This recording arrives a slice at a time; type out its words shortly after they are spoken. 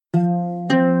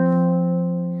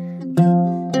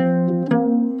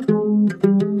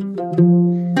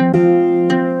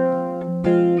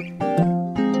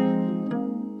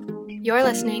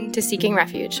listening to Seeking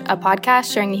Refuge, a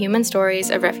podcast sharing the human stories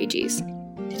of refugees.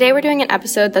 Today we're doing an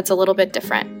episode that's a little bit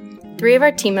different. 3 of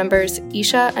our team members,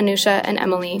 Isha, Anusha, and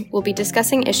Emily, will be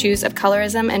discussing issues of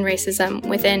colorism and racism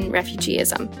within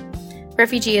refugeeism.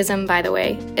 Refugeeism, by the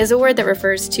way, is a word that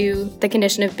refers to the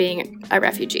condition of being a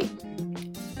refugee.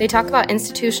 They talk about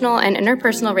institutional and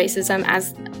interpersonal racism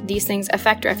as these things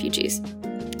affect refugees.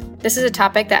 This is a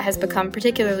topic that has become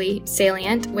particularly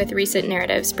salient with recent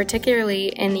narratives, particularly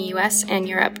in the US and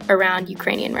Europe around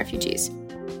Ukrainian refugees.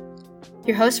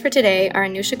 Your hosts for today are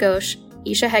Anusha Ghosh,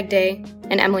 Isha Hegde,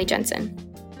 and Emily Jensen.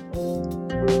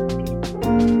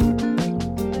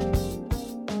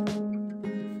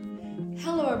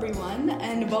 Hello everyone,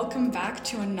 and welcome back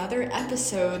to another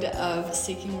episode of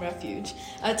Seeking Refuge.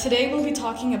 Today we'll be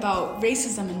talking about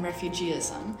racism and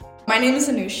refugeeism. My name is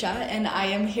Anusha, and I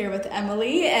am here with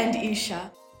Emily and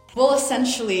Isha. We'll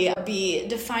essentially be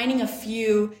defining a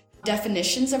few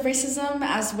definitions of racism,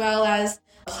 as well as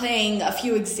playing a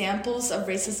few examples of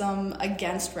racism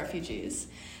against refugees.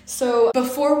 So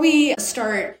before we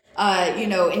start,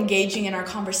 engaging in our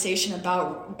conversation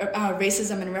about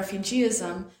racism and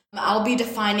refugeeism, I'll be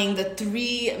defining the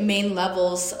 3 main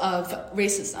levels of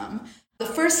racism. The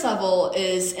first level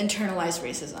is internalized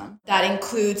racism. That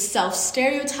includes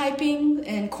self-stereotyping,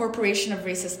 incorporation of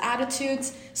racist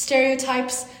attitudes,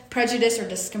 stereotypes, prejudice or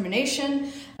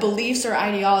discrimination, beliefs or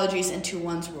ideologies into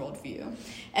one's worldview.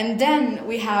 And then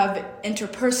we have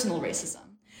interpersonal racism,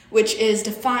 which is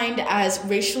defined as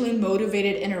racially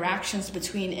motivated interactions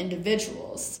between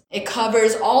individuals. It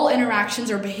covers all interactions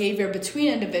or behavior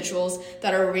between individuals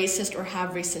that are racist or have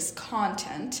racist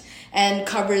content, and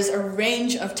covers a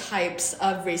range of types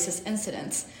of racist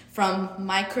incidents, from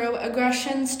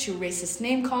microaggressions to racist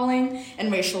name-calling and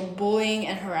racial bullying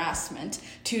and harassment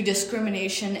to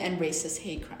discrimination and racist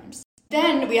hate crimes.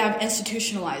 Then we have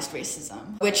institutionalized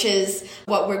racism, which is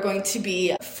what we're going to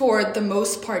be, for the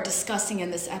most part, discussing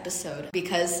in this episode,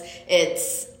 because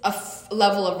it's a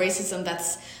level of racism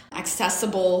that's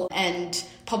accessible and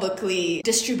publicly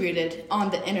distributed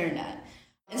on the internet.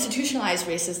 Institutionalized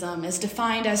racism is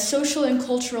defined as social and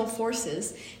cultural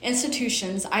forces,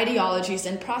 institutions, ideologies,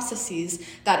 and processes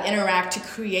that interact to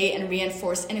create and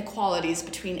reinforce inequalities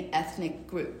between ethnic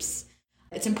groups.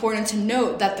 It's important to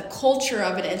note that the culture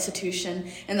of an institution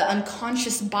and the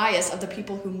unconscious bias of the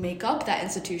people who make up that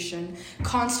institution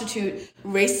constitute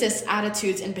racist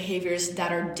attitudes and behaviors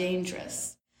that are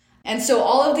dangerous. And so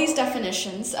all of these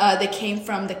definitions, they came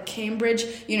from the Cambridge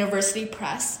University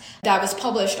Press that was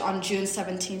published on June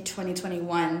 17,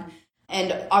 2021.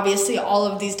 And obviously all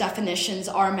of these definitions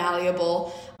are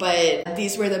malleable, but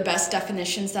these were the best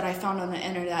definitions that I found on the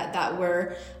internet that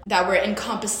were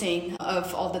encompassing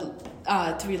of all the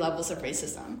 3 levels of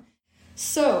racism.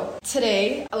 So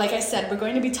today, like I said, we're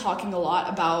going to be talking a lot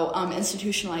about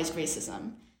institutionalized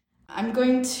racism. I'm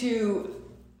going to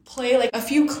play a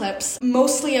few clips,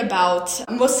 mostly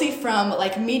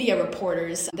from media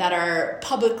reporters that are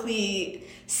publicly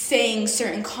saying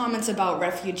certain comments about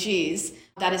refugees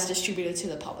that is distributed to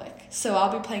the public. So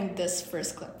I'll be playing this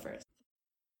first clip first.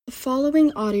 The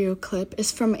following audio clip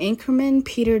is from anchorman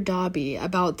Peter Dobby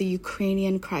about the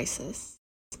Ukrainian crisis.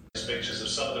 Pictures of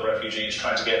some of the refugees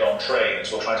trying to get on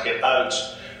trains or trying to get out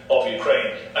of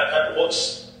Ukraine. And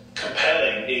what's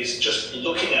compelling is just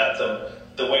looking at them,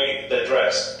 the way they're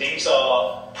dressed. These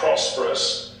are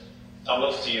prosperous, I'm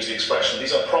looking to use the expression,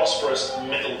 these are prosperous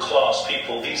middle-class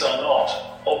people. These are not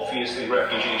obviously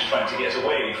refugees trying to get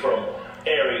away from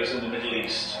areas in the Middle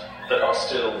East that are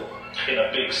still in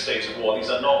a big state of war. These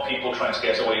are not people trying to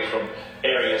get away from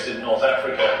areas in North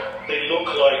Africa. They look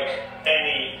like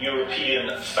any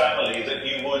European family that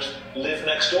you would live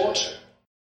next door to.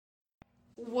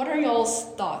 What are y'all's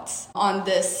thoughts on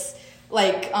this?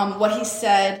 What he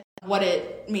said, what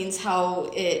it means, how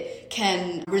it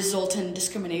can result in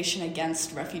discrimination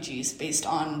against refugees based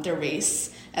on their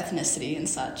race, ethnicity, and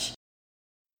such?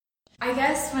 I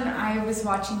guess when I was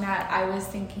watching that, I was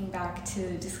thinking back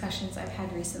to discussions I've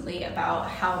had recently about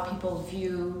how people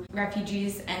view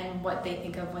refugees and what they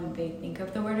think of when they think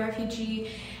of the word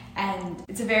refugee. And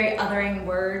it's a very othering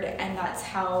word, and that's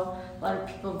how a lot of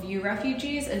people view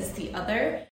refugees, as the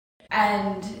other.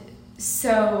 And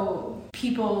so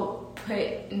people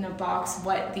put in a box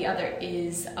what the other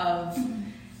is of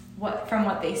from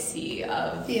what they see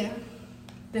of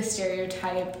the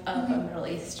stereotype of a Middle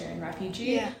Eastern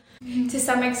refugee. Yeah. To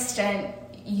some extent,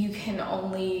 you can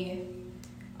only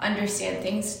understand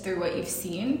things through what you've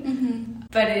seen,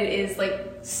 but it is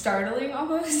startling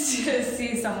almost to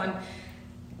see someone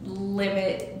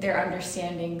limit their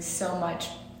understanding so much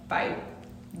by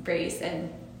race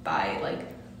and by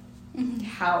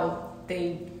how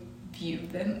they view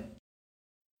them.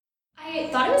 I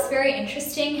thought it was very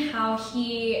interesting how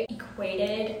he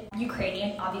equated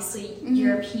Ukrainian, obviously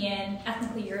European,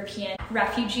 ethnically European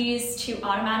refugees to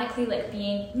automatically like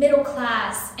being middle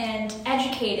class and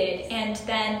educated, and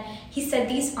then he said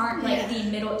these aren't like the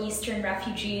Middle Eastern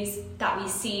refugees that we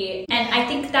see. And I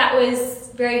think that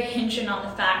was very hinging on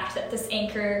the fact that this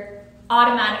anchor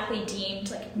automatically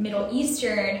deemed like Middle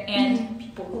Eastern and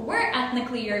people who weren't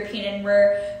ethnically European and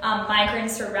were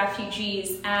migrants or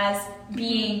refugees as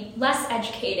being less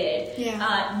educated,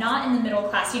 not in the middle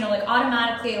class, like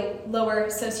automatically a lower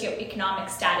socioeconomic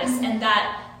status, and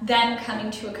that them coming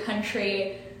to a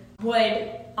country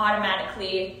would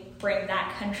automatically bring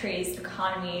that country's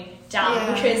economy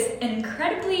down, which is an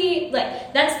incredibly,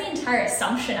 that's the entire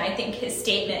assumption I think his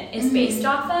statement is based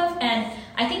off of. And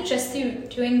I think just through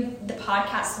doing the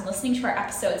podcast and listening to our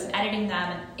episodes and editing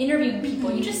them and interviewing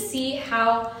people, you just see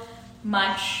how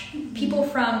much people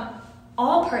from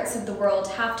all parts of the world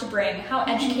have to bring, how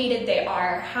educated they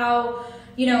are, how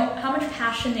much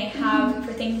passion they have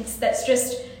for things that's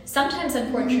just sometimes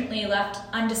unfortunately left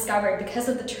undiscovered because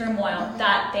of the turmoil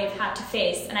that they've had to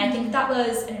face. And I think that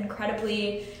was an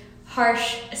incredibly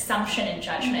harsh assumption and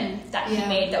judgment that he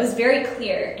made that was very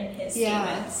clear in his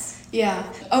statements.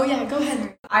 Yeah. Oh yeah, go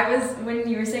ahead. When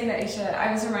you were saying that, Aisha,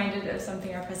 I was reminded of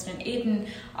something our President Aiden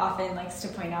often likes to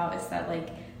point out, is that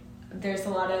there's a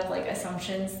lot of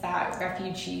assumptions that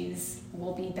refugees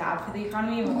will be bad for the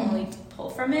economy, will only pull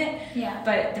from it. Yeah.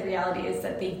 But the reality is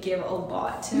that they give a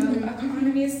lot to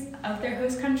economies of their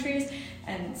host countries.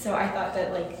 And so I thought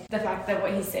that the fact that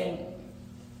what he's saying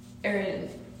or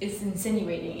is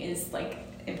insinuating is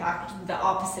in fact the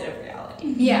opposite of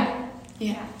reality. Yeah.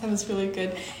 Yeah, that was really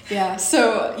good. Yeah,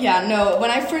 so,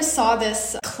 when I first saw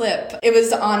this clip, it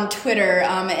was on Twitter,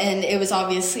 and it was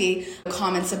obviously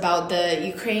comments about the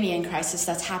Ukrainian crisis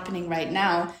that's happening right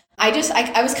now. I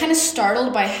was kind of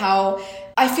startled by how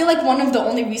I feel like one of the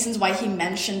only reasons why he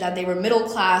mentioned that they were middle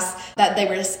class, that they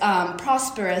were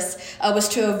prosperous, was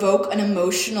to evoke an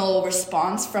emotional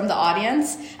response from the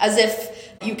audience, as if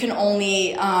you can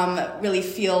only really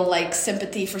feel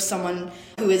sympathy for someone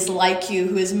who is like you,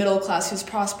 who is middle class, who's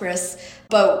prosperous.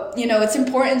 But, it's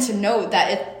important to note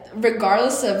that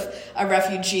regardless of a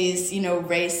refugee's,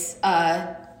 race,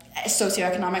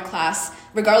 socioeconomic class,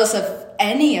 regardless of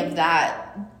any of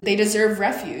that, they deserve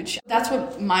refuge. That's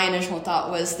what my initial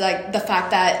thought was, the fact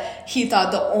that he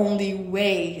thought the only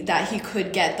way that he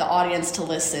could get the audience to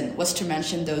listen was to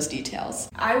mention those details.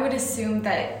 I would assume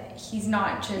that he's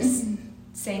not just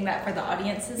saying that for the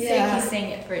audience's sake, he's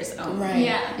saying it for his own. Right.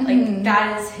 Yeah.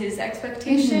 That is his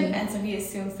expectation, and so he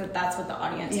assumes that that's what the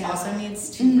audience also needs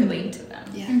to relate to them.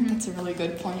 Yeah, that's a really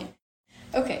good point.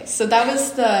 Okay, so that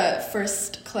was the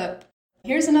first clip.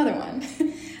 Here's another one.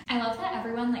 I love that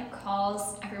everyone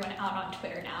calls everyone out on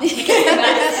Twitter now.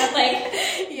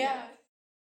 Yeah.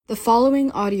 The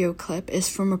following audio clip is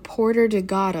from reporter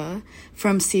Degata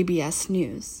from CBS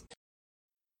News.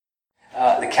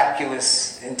 The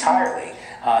calculus entirely.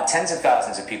 Tens of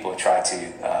thousands of people have tried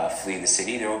to flee the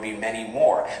city. There will be many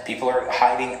more. People are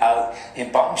hiding out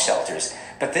in bomb shelters.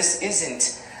 But this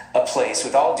isn't a place,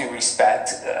 with all due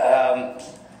respect,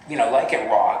 like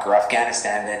Iraq or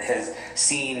Afghanistan, that has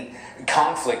seen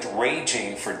conflict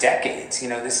raging for decades.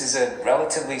 This is a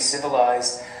relatively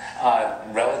civilized,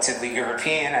 relatively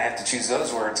European, I have to choose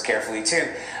those words carefully too,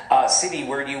 city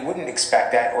where you wouldn't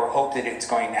expect that or hope that it's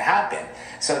going to happen.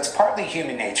 So it's partly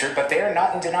human nature, but they are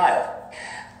not in denial.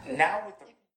 Now with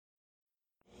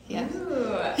the... Yeah.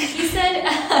 Ooh, she said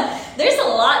there's a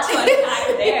lot to unpack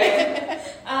there.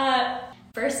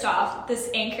 First off, this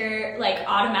anchor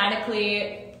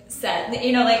automatically said,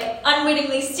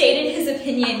 unwittingly stated his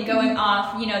opinion going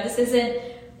off, this isn't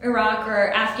Iraq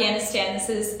or Afghanistan, this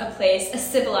is a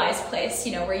civilized place,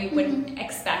 where you wouldn't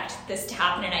expect this to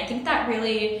happen. And I think that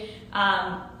really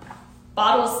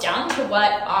bottles down to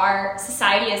what our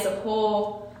society as a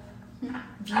whole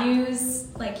views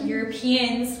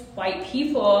Europeans, white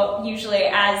people, usually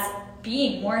as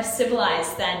being more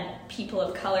civilized than people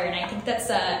of color. And I think that's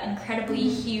an incredibly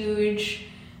huge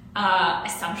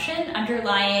assumption,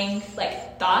 underlying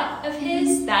thought of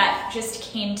his that just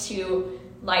came to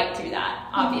light through that,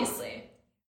 obviously.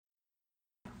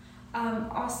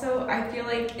 Also, I feel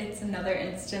like it's another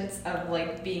instance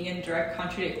of being in direct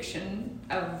contradiction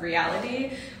of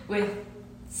reality with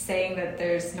saying that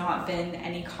there's not been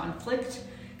any conflict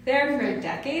there for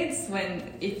decades,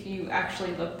 when if you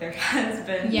actually look, there has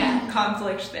been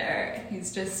conflict there.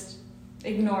 He's just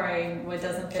ignoring what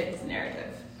doesn't fit his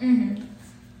narrative.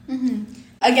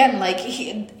 again, like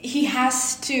he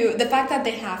has to, the fact that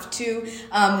they have to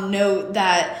know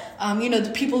that,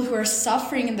 the people who are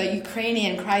suffering in the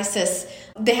Ukrainian crisis,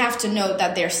 they have to know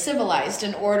that they're civilized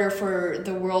in order for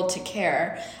the world to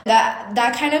care.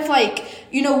 That kind of like,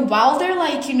 while they're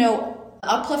like,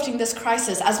 uplifting this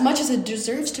crisis as much as it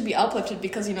deserves to be uplifted,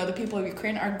 because the people of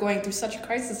Ukraine are going through such a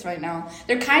crisis right now.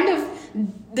 They're kind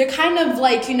of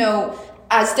like,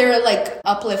 as they're like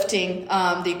uplifting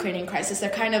the Ukrainian crisis, they're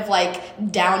kind of like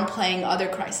downplaying other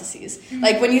crises. Mm-hmm.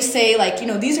 Like when you say like,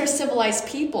 these are civilized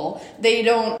people, they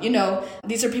don't,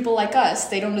 these are people like us,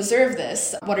 they don't deserve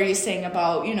this. What are you saying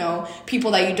about,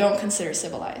 people that you don't consider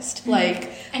civilized? Mm-hmm.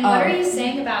 Like, and what are you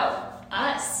saying about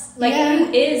us? Like,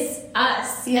 who is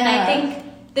us? Yeah. And I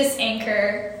think this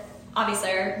anchor,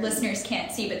 obviously our listeners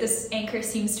can't see, but this anchor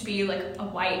seems to be like a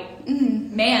white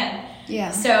mm-hmm. man.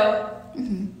 Yeah. So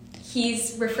mm-hmm.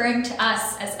 he's referring to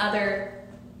us as other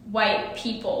white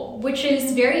people, which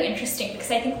is very interesting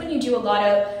because I think when you do a lot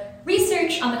of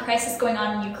research on the crisis going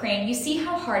on in Ukraine, you see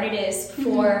how hard it is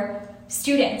for mm-hmm.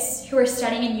 students who are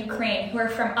studying in Ukraine, who are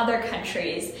from other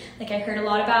countries. Like I heard a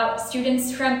lot about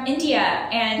students from India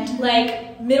and mm-hmm.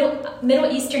 like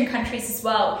Middle Eastern countries as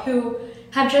well, who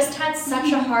have just had such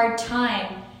mm-hmm. a hard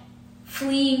time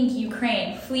fleeing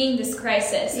Ukraine, fleeing this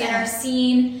crisis, and are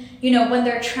seen, when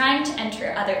they're trying to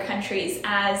enter other countries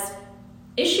as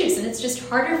issues, and it's just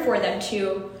harder for them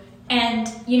to. And,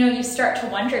 you start to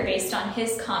wonder based on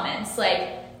his comments, like,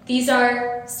 these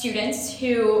are students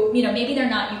who, maybe they're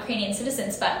not Ukrainian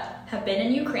citizens, but have been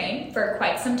in Ukraine for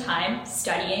quite some time,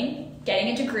 studying, getting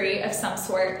a degree of some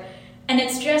sort. And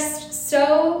it's just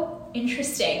so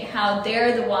interesting how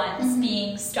they're the ones mm-hmm.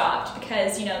 being stopped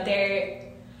because,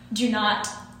 they do not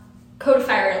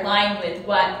codify or align with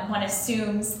what one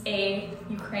assumes a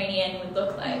Ukrainian would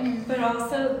look like. But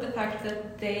also the fact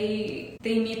that they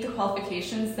meet the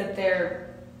qualifications that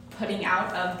they're putting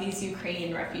out of these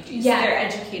Ukrainian refugees. Yeah. They're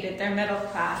educated, they're middle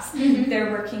class, mm-hmm.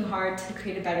 they're working hard to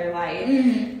create a better life.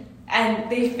 Mm-hmm. And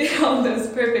they fit all those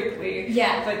perfectly.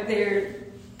 Yeah. But they're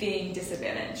being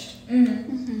disadvantaged.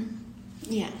 Mm-hmm. Mm-hmm.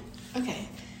 Yeah. Okay.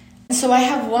 So I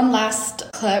have one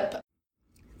last clip.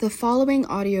 The following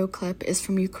audio clip is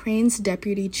from Ukraine's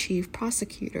deputy chief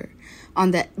prosecutor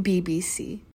on the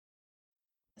BBC.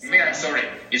 I'm sorry,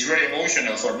 it's very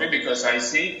emotional for me because I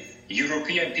see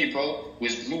European people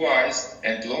with blue eyes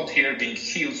and blonde hair being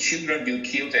killed, children being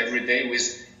killed every day with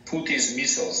Putin's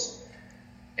missiles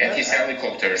and his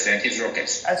helicopters and his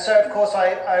rockets. And so, of course,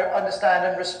 I understand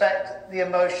and respect the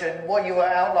emotion. What you were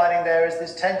outlining there is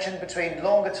this tension between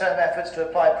longer-term efforts to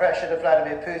apply pressure to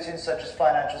Vladimir Putin, such as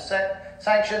financial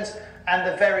sanctions, and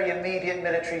the very immediate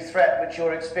military threat which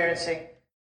you're experiencing.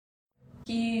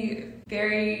 He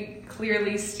very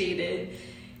clearly stated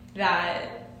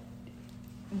that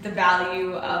the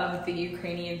value of the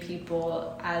Ukrainian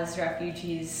people as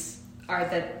refugees are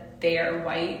that they are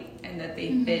white and that they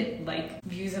mm-hmm. fit like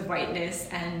views of whiteness,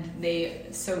 and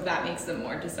so that makes them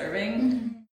more deserving. Mm-hmm.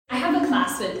 I have a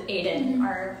class with Aiden,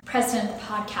 our president of the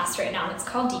podcast right now, and it's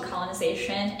called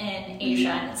Decolonization in Asia,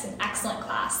 and it's an excellent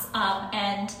class.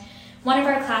 And one of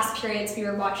our class periods, we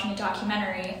were watching a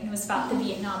documentary, and it was about the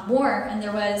Vietnam War, and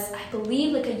there was, I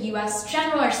believe, like a U.S.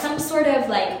 general or some sort of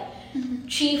like mm-hmm.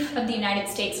 chief of the United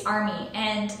States Army,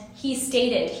 and he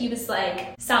stated, he was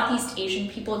like, Southeast Asian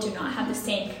people do not have the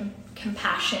same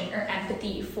compassion or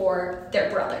empathy for their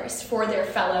brothers, for their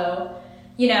fellow,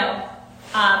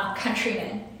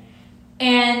 countrymen.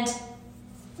 And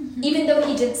mm-hmm. even though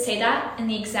he didn't say that in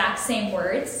the exact same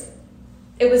words,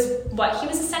 it was what he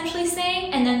was essentially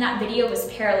saying, and then that video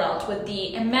was paralleled with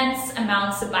the immense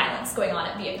amounts of violence going on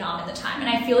in Vietnam at the time. And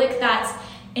I feel like that's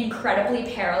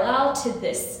incredibly parallel to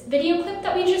this video clip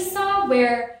that we just saw,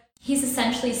 where he's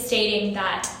essentially stating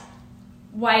that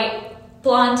white,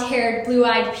 blonde-haired,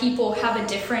 blue-eyed people have a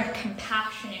different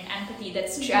compassion and empathy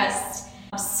that's just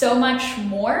so much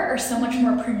more, or so much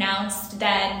more pronounced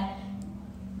than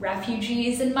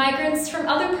refugees and migrants from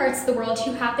other parts of the world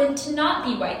who happen to not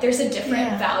be white. There's a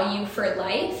different value for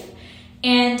life.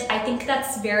 And I think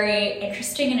that's very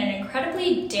interesting and an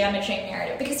incredibly damaging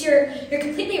narrative, because you're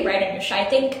completely right, Anusha. I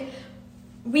think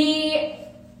we,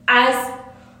 as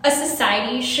a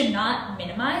society, should not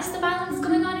minimize the violence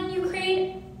going on in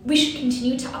Ukraine. We should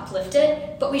continue to uplift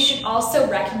it, but we should also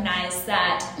recognize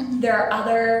that there are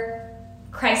other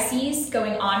crises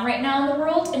going on right now in the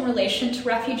world in relation to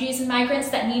refugees and migrants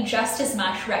that need just as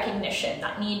much recognition,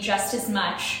 that need just as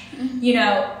much,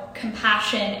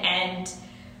 compassion and,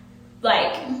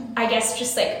 I guess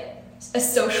just a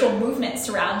social movement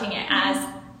surrounding it, as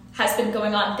has been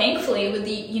going on, thankfully, with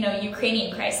the,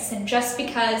 Ukrainian crisis. And just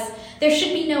because there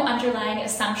should be no underlying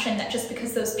assumption that just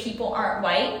because those people aren't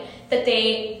white, that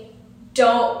they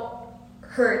don't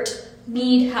hurt,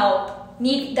 need help,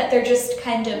 that they're just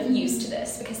kind of used to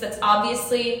this, because that's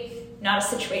obviously not a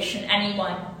situation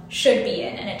anyone should be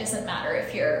in, and it doesn't matter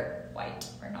if you're white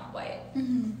or not white.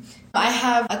 I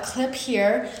have a clip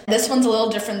here. This one's a little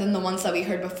different than the ones that we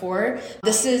heard before.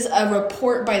 This is a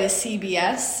report by the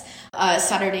CBS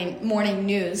Saturday Morning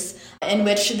News, in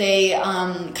which they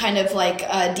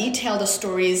detail the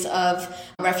stories of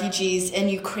refugees in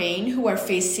Ukraine who are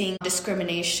facing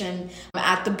discrimination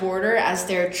at the border as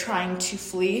they're trying to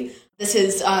flee. This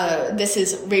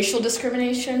is racial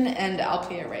discrimination, and I'll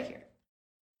play it right here.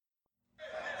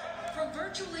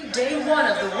 Virtually day one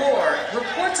of the war,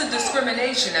 reports of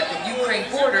discrimination at the Ukraine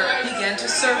border began to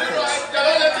surface.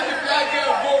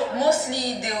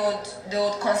 Mostly they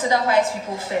would consider white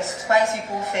people first,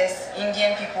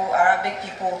 Indian people, Arabic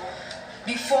people,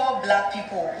 before black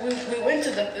people. We went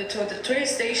to the train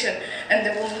station, and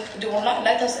they will not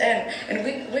let us in. And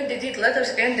when they did let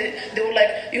us in, they were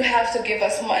like, "You have to give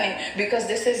us money because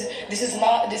this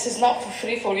is not for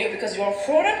free for you, because you're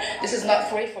foreign. This is not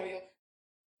free for you."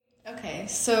 Okay,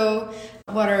 so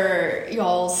what are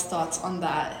y'all's thoughts on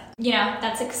that? You know,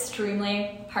 that's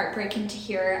extremely heartbreaking to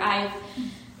hear.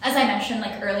 As I mentioned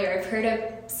earlier, I've heard of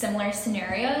similar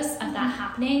scenarios of that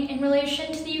happening in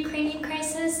relation to the Ukrainian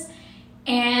crisis.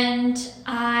 And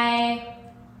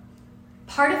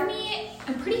part of me,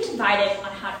 I'm pretty divided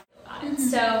on how to feel about it.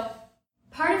 So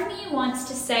part of me wants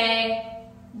to say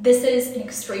this is an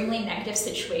extremely negative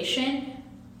situation,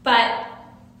 but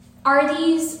are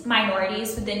these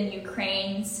minorities within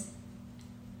Ukraine's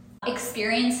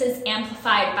experiences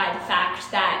amplified by the fact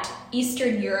that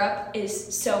Eastern Europe is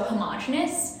so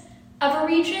homogenous of a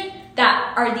region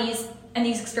that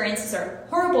these experiences are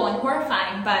horrible and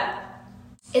horrifying, but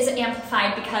is it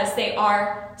amplified because they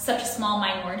are such a small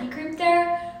minority group there?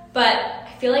 But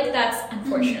I feel like that's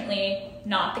unfortunately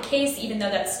not the case, even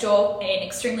though that's still an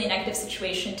extremely negative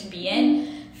situation to be in.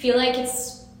 I feel like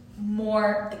it's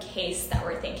more the case that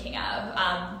we're thinking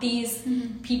of. These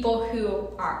people who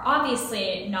are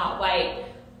obviously not white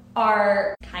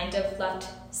are kind of left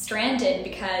stranded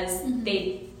because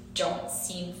they don't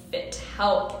seem fit to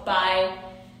help by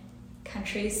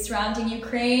countries surrounding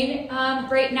Ukraine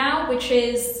right now, which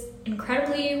is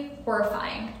incredibly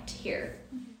horrifying to hear.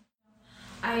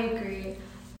 I agree,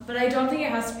 but I don't think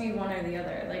it has to be one or the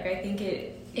other. I think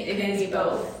it is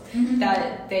both.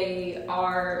 That they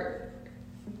are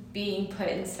being put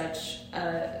in such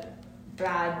a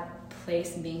bad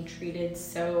place and being treated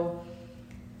so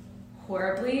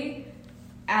horribly,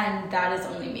 and that is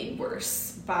only made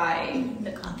worse by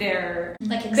their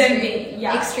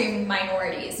extreme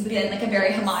minorities within a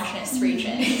very homogenous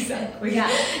region. Exactly.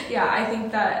 Yeah, I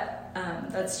think that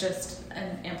that's just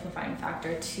an amplifying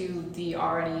factor to the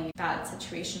already bad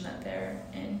situation that they're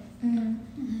in.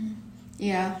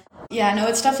 Yeah, no,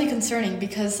 it's definitely concerning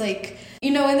because,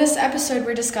 in this episode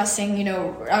we're discussing,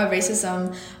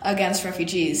 racism against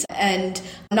refugees. And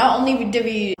not only did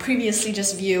we previously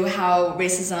just view how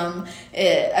racism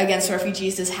against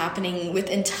refugees is happening with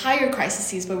entire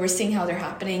crises, but we're seeing how they're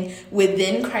happening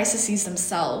within crises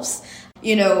themselves.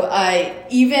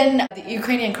 Even the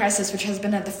Ukrainian crisis, which has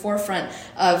been at the forefront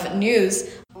of news,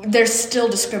 there's still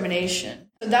discrimination.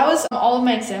 So that was all of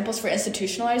my examples for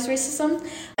institutionalized racism.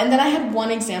 And then I had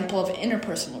one example of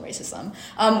interpersonal racism.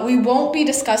 We won't be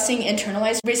discussing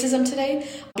internalized racism today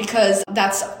because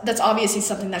that's obviously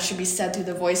something that should be said through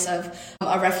the voice of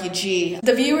a refugee.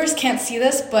 The viewers can't see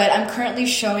this, but I'm currently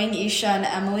showing Isha and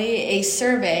Emily a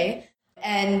survey.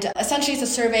 And essentially it's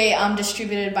a survey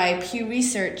distributed by Pew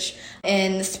Research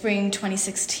in spring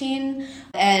 2016.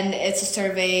 And it's a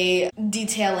survey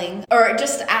detailing or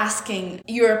just asking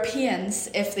Europeans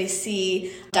if they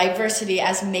see diversity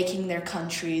as making their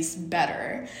countries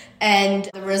better. And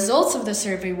the results of the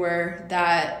survey were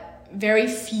that very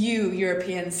few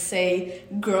Europeans say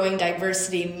growing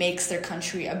diversity makes their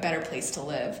country a better place to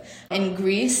live. In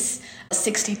Greece,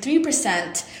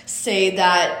 63% say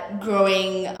that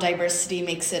growing diversity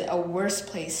makes it a worse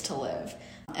place to live,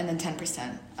 and then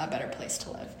 10% a better place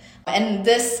to live. And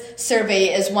this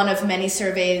survey is one of many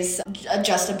surveys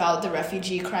just about the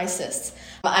refugee crisis.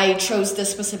 I chose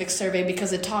this specific survey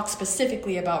because it talks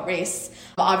specifically about race.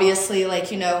 Obviously,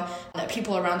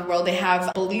 people around the world, they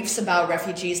have beliefs about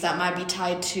refugees that might be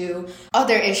tied to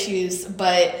other issues,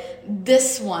 but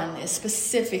this one is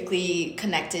specifically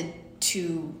connected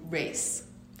to race.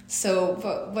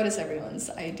 So what is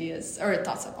everyone's ideas or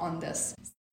thoughts on this?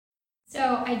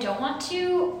 So I don't want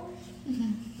to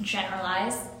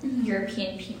generalize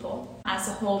European people as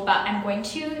a whole, but I'm going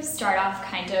to start off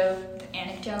kind of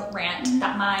rant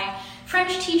that my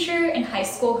French teacher in high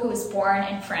school who was born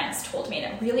in France told me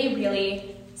that really,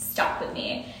 really stuck with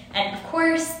me. And of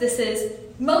course, this is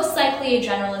most likely a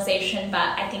generalization,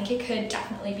 but I think it could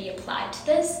definitely be applied to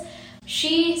this.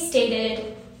 She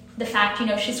stated the fact,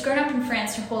 she's grown up in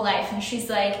France her whole life, and she's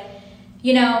like,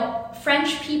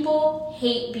 French people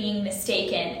hate being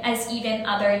mistaken as even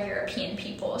other European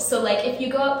people. So like if you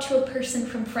go up to a person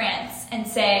from France and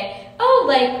say, oh,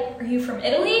 like, are you from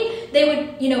Italy? They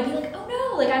would, be like, oh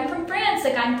no, like I'm from France,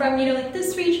 like I'm from, like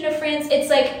this region of France. It's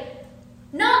like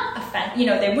not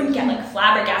they wouldn't get like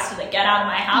flabbergasted, like get out of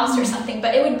my house or something,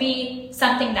 but it would be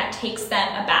something that takes them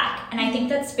aback. And I think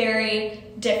that's very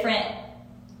different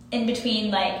in between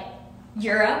like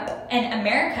Europe and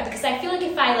America, because I feel like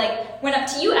if I like went up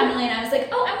to you, Emily, and I was like,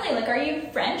 oh, Emily, like, are you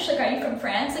French? Like, are you from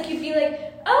France? Like, you'd be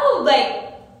like, oh,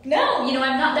 like, no,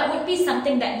 I'm not. That wouldn't be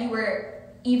something that you were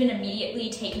even immediately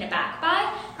taken aback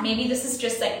by. Maybe this is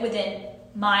just like within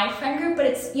my friend group, but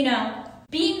it's,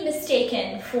 being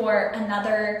mistaken for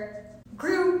another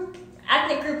group,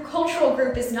 ethnic group, cultural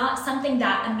group is not something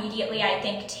that immediately, I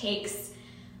think, takes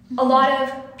a lot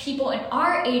of people in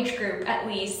our age group, at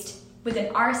least,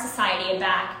 within our society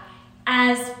aback,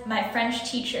 as my French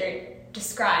teacher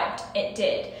described it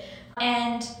did.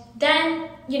 And then,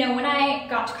 when I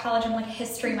got to college, I'm like a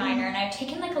history minor, and I've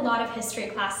taken like a lot of history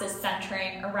classes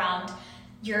centering around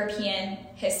European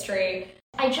history.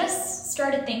 I just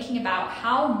started thinking about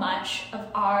how much of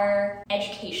our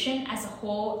education as a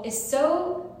whole is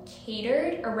so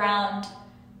catered around,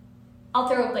 I'll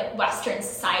throw like Western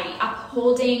society,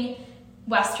 upholding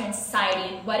Western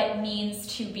society and what it means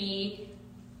to be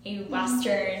a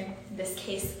Western, in this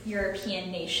case,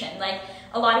 European nation. Like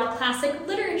a lot of classic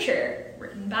literature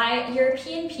written by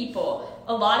European people,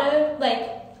 a lot of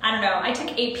like, I don't know, I took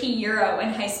AP Euro in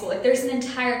high school. Like there's an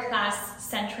entire class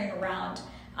centering around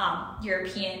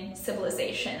European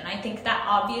civilization. And I think that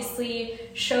obviously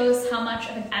shows how much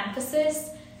of an emphasis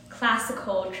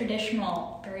classical,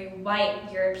 traditional, very white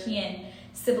European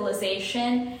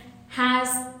civilization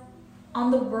has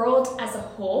on the world as a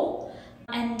whole.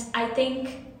 And I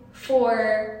think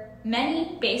for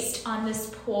many, based on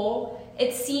this poll,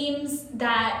 it seems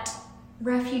that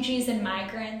refugees and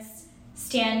migrants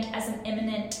stand as an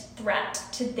imminent threat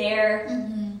to their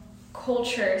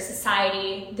culture,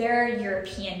 society, their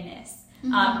Europeanness,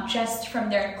 just from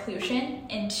their inclusion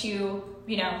into,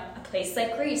 a place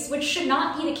like Greece, which should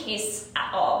not be the case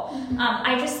at all.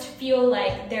 I just feel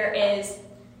like there is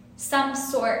some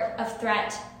sort of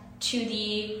threat to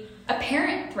the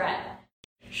apparent threat,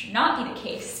 should not be the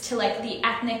case, to like the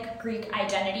ethnic Greek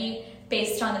identity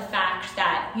based on the fact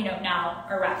that, now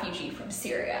a refugee from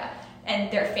Syria and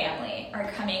their family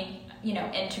are coming,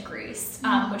 into Greece,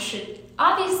 which should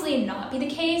obviously not be the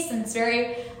case. And it's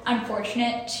very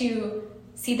unfortunate to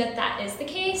see that that is the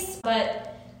case.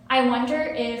 But I wonder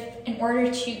if in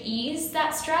order to ease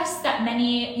that stress that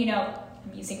many, I'm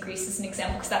using Greece as an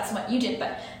example because that's what you did,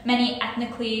 but many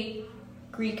ethnically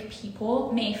Greek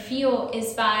people may feel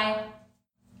is by,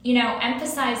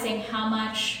 emphasizing how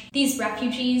much these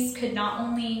refugees could not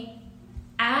only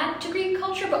add to Greek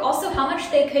culture, but also how much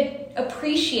they could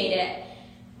appreciate it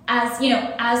as,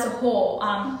 as a whole.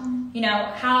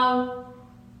 How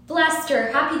blessed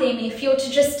or happy they may feel to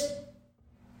just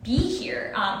be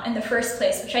here in the first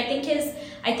place, which I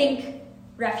think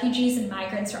refugees and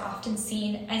migrants are often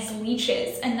seen as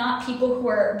leeches and not people who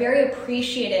are very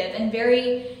appreciative and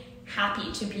very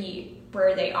happy to be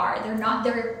where they are.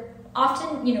 They're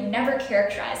often, never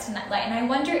characterized in that light. And I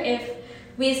wonder if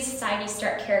we as a society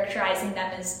start characterizing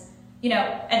them as,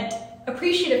 and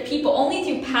appreciative people only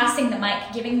through passing the mic,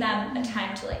 giving them a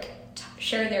time to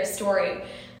share their story.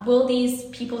 Will these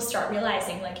people start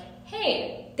realizing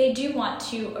hey, they do want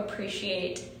to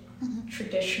appreciate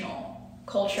traditional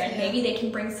culture, and maybe they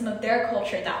can bring some of their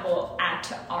culture that will add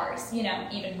to ours,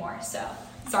 even more. So,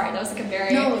 sorry, that was a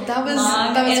very that was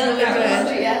really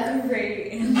good. Yeah,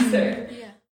 great answer.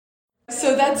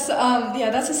 So that's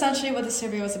essentially what the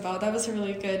survey was about. That was a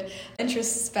really good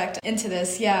introspect into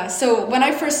this. Yeah. So when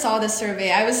I first saw this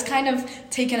survey, I was kind of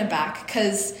taken aback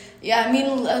because,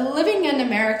 living in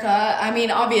America,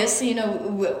 obviously,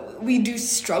 we do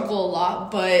struggle a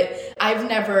lot, but I've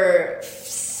never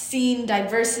seen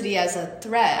diversity as a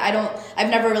threat. I've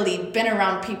never really been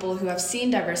around people who have seen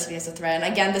diversity as a threat.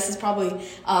 And again, this is probably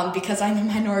because I'm a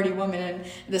minority woman and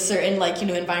the certain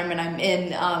environment I'm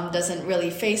in doesn't really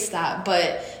face that.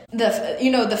 But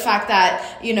the fact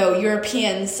that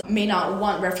Europeans may not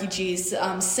want refugees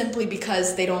simply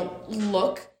because they don't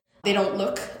look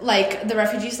like the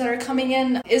refugees that are coming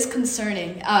in is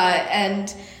concerning.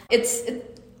 And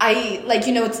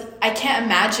I can't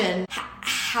imagine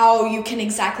how you can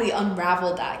exactly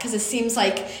unravel that, because it seems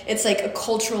like it's like a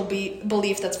cultural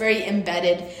belief that's very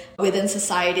embedded within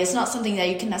society. It's not something that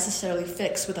you can necessarily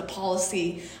fix with a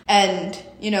policy. And,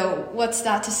 what's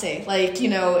that to say? Like,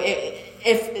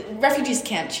 if refugees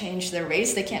can't change their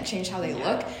race, they can't change how they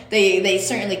look. They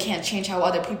certainly can't change how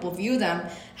other people view them.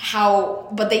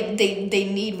 But they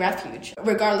need refuge,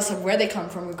 regardless of where they come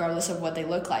from, regardless of what they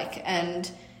look like. And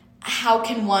how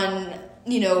can one,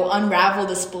 unravel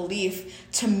this belief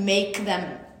to make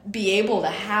them be able to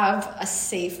have a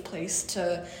safe place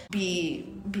to be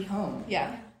home?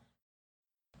 Yeah.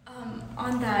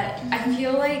 On that, I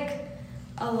feel like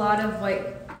a lot of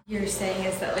what you're saying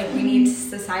is that we need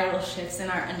societal shifts in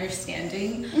our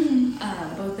understanding,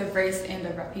 both of race and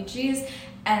of refugees.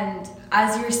 And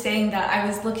as you were saying that, I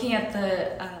was looking at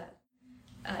the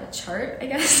chart, I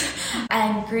guess,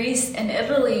 and Greece and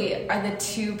Italy are the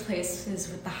two places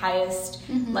with the highest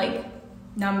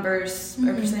numbers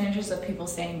or percentages of people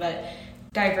saying that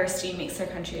diversity makes their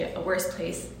country a worse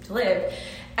place to live.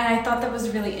 And I thought that was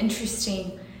really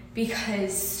interesting,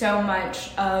 because so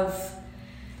much of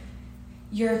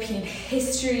European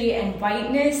history and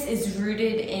whiteness is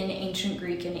rooted in ancient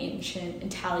Greek and ancient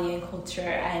Italian culture,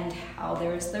 and how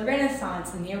there was the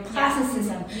Renaissance and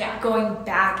neoclassicism, going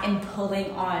back and pulling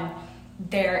on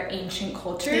their ancient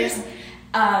cultures.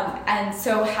 And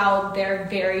so how they're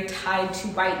very tied to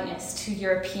whiteness, to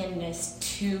Europeanness,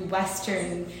 to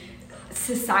Western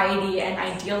society and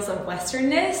ideals of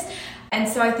Westernness. And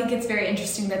so I think it's very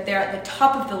interesting that they're at the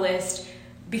top of the list,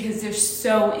 because they're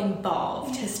so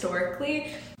involved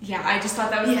historically. Yeah, I just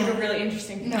thought that was a really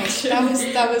interesting connection.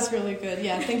 That was really good.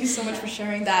 Yeah, thank you so much for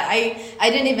sharing that. I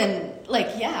didn't even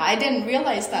I didn't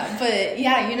realize that, but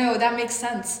that makes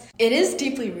sense. It is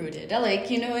deeply rooted,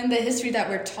 in the history that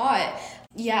we're taught.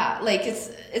 Yeah,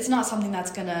 it's not something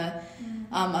that's gonna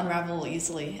unravel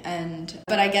easily.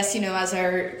 But I guess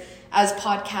as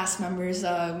podcast members,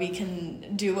 we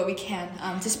can do what we can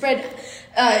to spread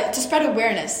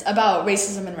awareness about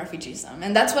racism and refugeeism.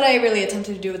 And that's what I really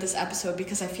attempted to do with this episode,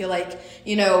 because I feel like,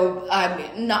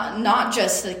 not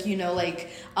just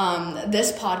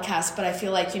this podcast, but I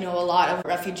feel like, a lot of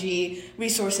refugee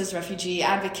resources, refugee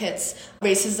advocates,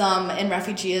 racism and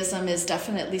refugeeism is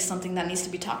definitely something that needs to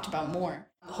be talked about more.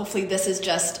 Hopefully this is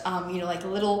just a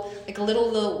little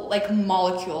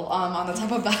molecule on the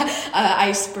top of the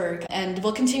iceberg, and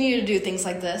we'll continue to do things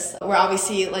like this. We're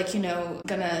obviously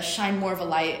gonna shine more of a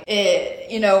light.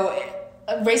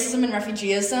 Racism and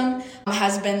refugeeism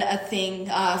has been a thing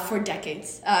for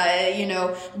decades,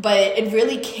 but it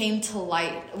really came to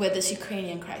light with this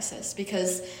Ukrainian crisis,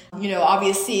 because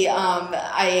obviously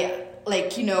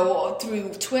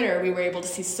through Twitter, we were able to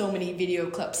see so many video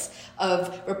clips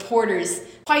of reporters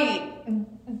quite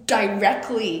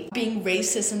directly being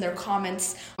racist in their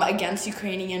comments against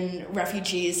Ukrainian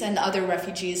refugees and other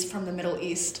refugees from the Middle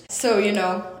East. So,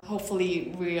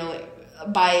 hopefully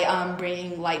by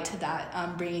bringing light to that,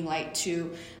 bringing light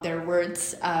to their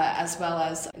words, as well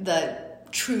as the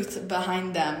truth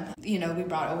behind them, we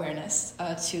brought awareness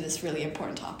to this really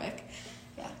important topic.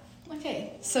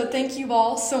 Okay, so thank you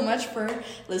all so much for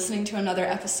listening to another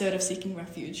episode of Seeking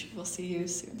Refuge. We'll see you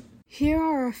soon. Here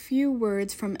are a few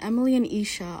words from Emily and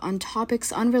Isha on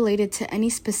topics unrelated to any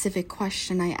specific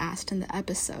question I asked in the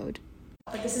episode.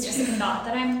 This is just a thought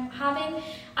that I'm having.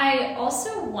 I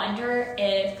also wonder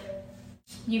if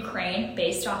Ukraine,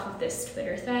 based off of this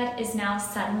Twitter thread, is now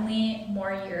suddenly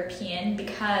more European,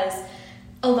 because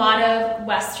a lot of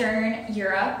Western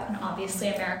Europe, and obviously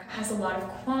America, has a lot of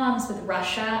qualms with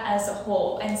Russia as a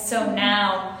whole. And so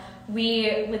now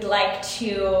we would like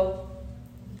to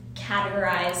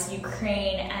categorize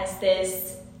Ukraine as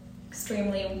this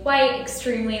extremely white,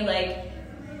 extremely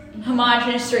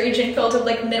homogenous region filled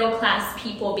with middle-class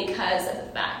people, because of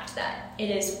the fact that it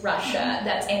is Russia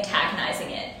that's antagonizing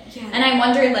it. Yeah. And I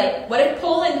wonder, what if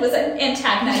Poland was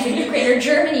antagonizing Ukraine, or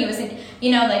Germany was,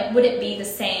 would it be the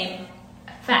same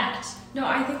fact? No,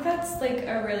 I think that's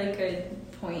a really good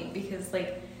point, because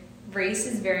race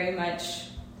is very much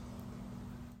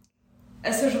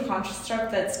a social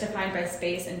construct that's defined by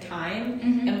space and time,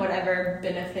 and whatever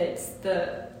benefits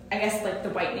the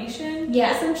white nation,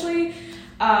 essentially.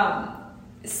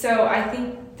 So I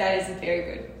think that is a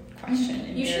very good question.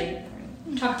 And you should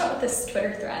talk about what this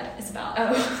Twitter thread is about.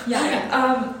 Oh,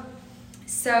 yeah.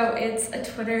 So it's a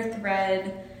Twitter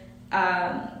thread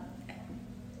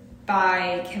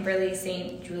by Kimberly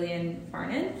St. Julian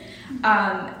Farnan,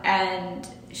 and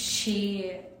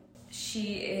she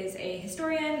is a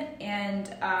historian, and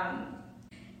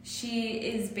she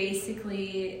is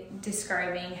basically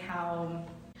describing how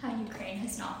How Ukraine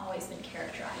has not always been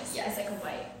characterized as like a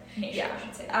white nation, I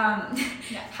should say.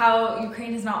 How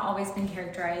Ukraine has not always been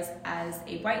characterized as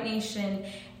a white nation,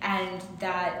 and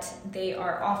that they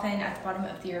are often at the bottom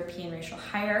of the European racial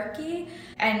hierarchy,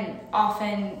 and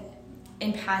often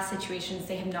in past situations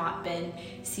they have not been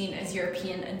seen as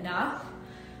European enough,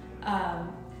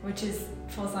 which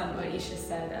falls on what Isha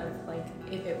said of like,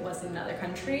 if it was another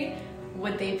country,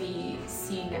 would they be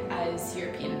seen as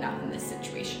European enough in this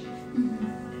situation?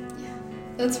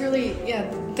 That's really,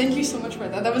 thank you so much for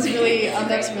that. That was really,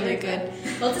 that's really good.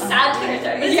 Well, it's a sad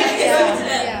Twitter.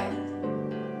 Yeah.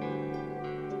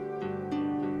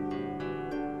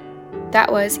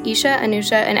 That was Isha,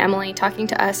 Anusha, and Emily talking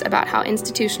to us about how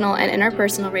institutional and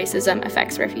interpersonal racism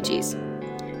affects refugees.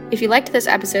 If you liked this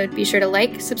episode, be sure to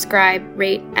like, subscribe,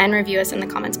 rate, and review us in the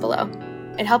comments below.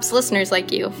 It helps listeners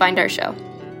like you find our show.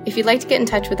 If you'd like to get in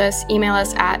touch with us, email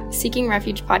us at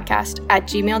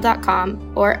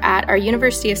seekingrefugepodcast@gmail.com or at our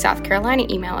University of South Carolina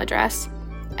email address,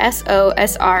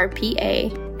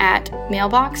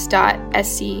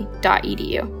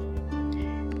 sosrpa@mailbox.sc.edu.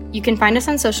 You can find us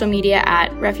on social media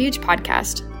at Refuge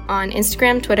Podcast on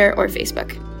Instagram, Twitter, or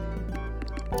Facebook.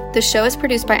 The show is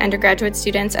produced by undergraduate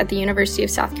students at the University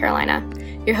of South Carolina.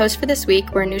 Your hosts for this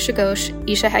week were Anusha Ghosh,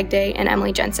 Isha Hegde, and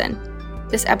Emily Jensen.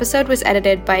 This episode was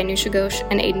edited by Anusha Ghosh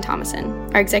and Aiden Thomason.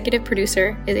 Our executive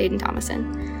producer is Aiden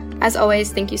Thomason. As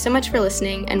always, thank you so much for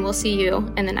listening, and we'll see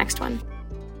you in the next one.